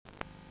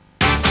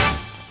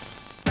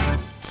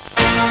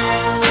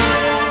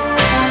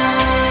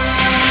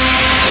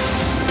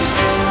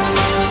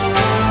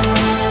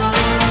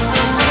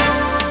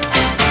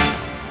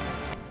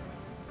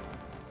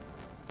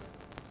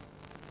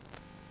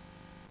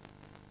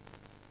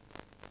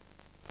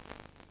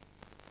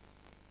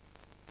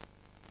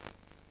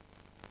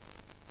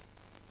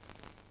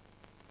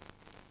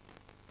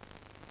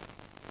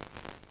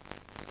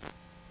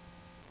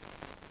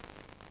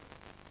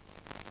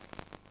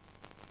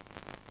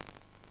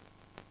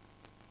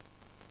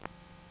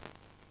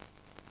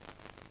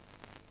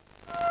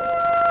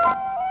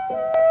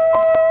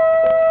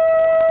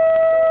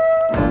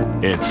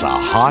It's a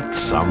hot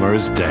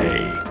summer's day,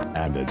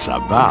 and it's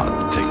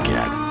about to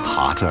get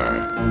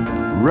hotter.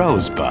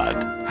 Rosebud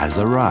has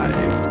arrived.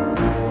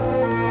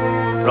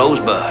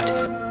 Rosebud,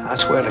 I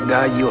swear to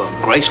God, you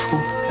are graceful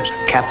as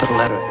a capital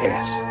letter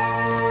S.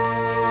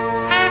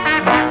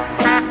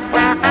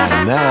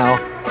 And now,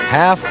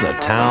 half the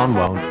town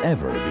won't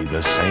ever be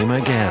the same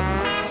again.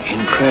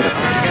 Incredible.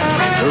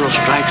 Girl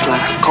strikes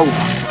like a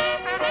cobra.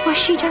 Well,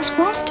 she just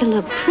wants to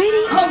look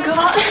pretty. Oh,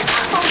 God.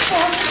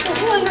 Oh,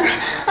 William,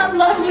 I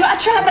love you. I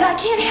try, but I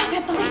can't help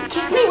it. Please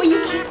kiss me. Will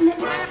you kiss me?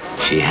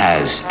 She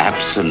has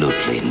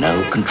absolutely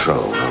no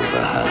control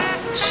over her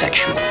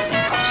sexual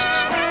impulses.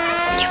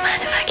 Do you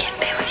mind if I get in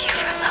bed with you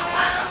for a little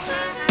while?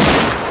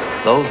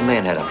 Those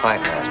men had a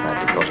fight last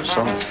night because of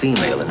some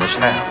female in this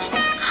house.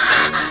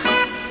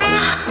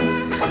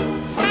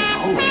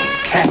 Holy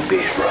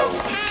catfish,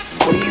 Rose.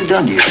 What have you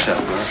done to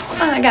yourself, girl?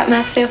 Well, I got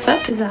myself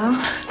up is all.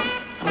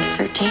 I'm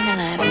 13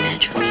 and I have a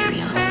natural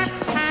curiosity,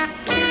 Rose.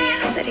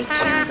 Curiosity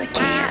kills a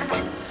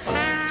cat.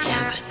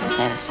 Yeah, but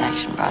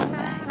satisfaction brought him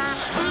back.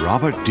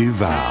 Robert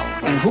Duvall,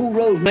 And who,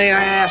 Rose, may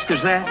I ask,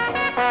 is that?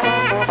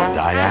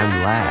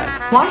 Diane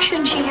Ladd, Why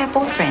shouldn't she have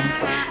boyfriends?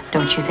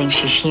 Don't you think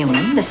she's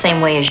human, the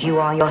same way as you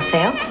are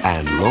yourself?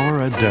 and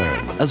Laura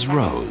Dern as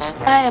Rose.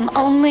 I am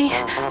only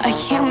a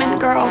human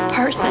girl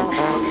person,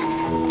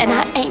 and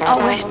I ain't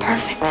always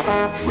perfect.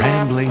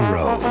 Rambling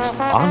Rose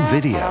on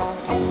video.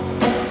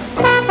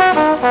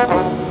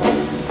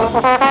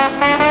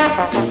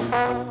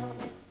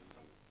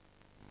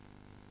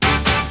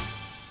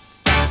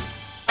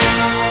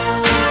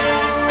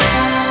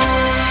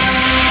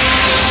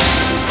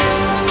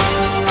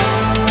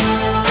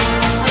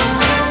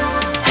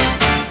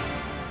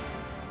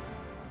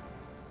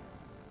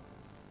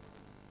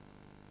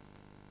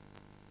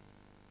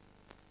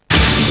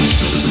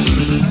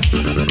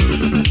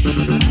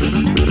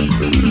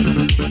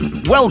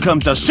 Welcome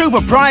to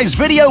Super Prize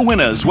Video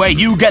Winners, where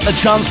you get the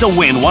chance to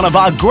win one of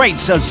our great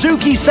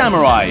Suzuki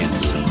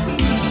Samurais.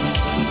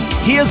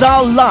 Here's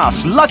our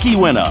last lucky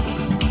winner.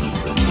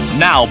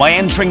 Now, by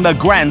entering the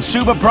grand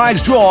Super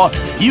Prize draw,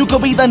 you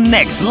could be the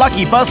next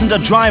lucky person to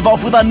drive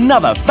off with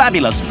another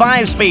fabulous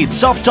 5-speed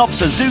soft-top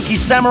Suzuki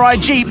Samurai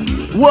Jeep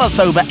worth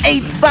over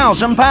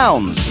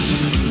 £8,000.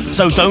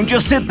 So don't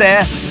just sit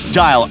there.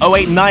 Dial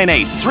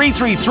 0898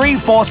 333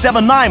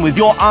 479 with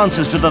your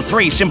answers to the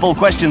 3 simple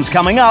questions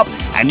coming up,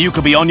 and you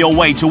could be on your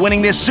way to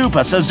winning this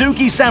Super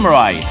Suzuki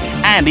Samurai.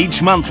 And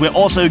each month we're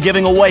also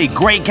giving away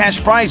great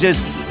cash prizes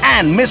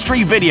and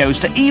mystery videos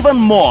to even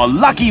more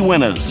lucky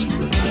winners.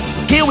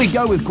 Here we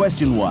go with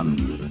question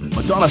 1.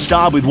 Madonna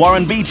starred with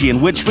Warren Beatty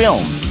in which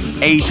film?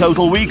 A.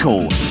 Total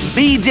Recall,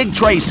 B. Dick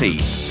Tracy,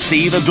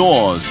 C. The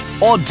Doors,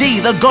 or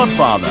D. The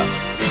Godfather?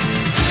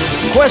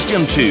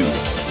 Question 2.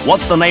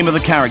 What's the name of the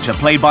character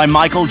played by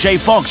Michael J.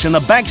 Fox in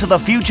the Back to the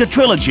Future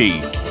trilogy?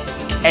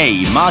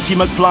 A. Marty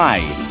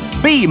McFly,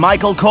 B.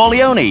 Michael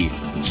Corleone,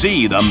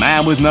 C. The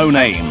Man with No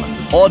Name,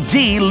 or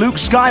D. Luke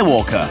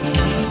Skywalker?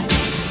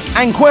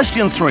 And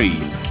question 3.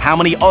 How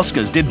many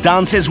Oscars did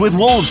Dances with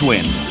Wolves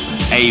win?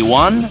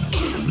 A1,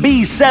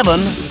 B7,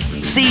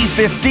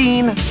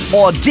 C15,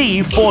 or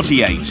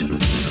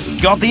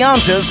D48? Got the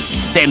answers?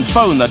 Then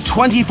phone the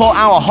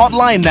 24-hour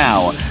hotline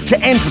now to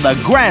enter the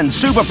grand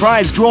Super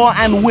Prize draw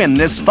and win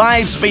this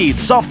 5-speed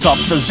soft-top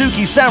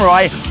Suzuki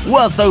Samurai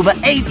worth over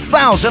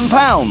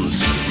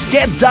 £8,000.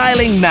 Get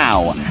dialing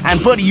now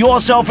and put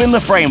yourself in the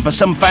frame for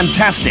some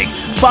fantastic,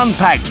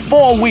 fun-packed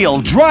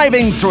 4-wheel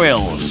driving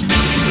thrills.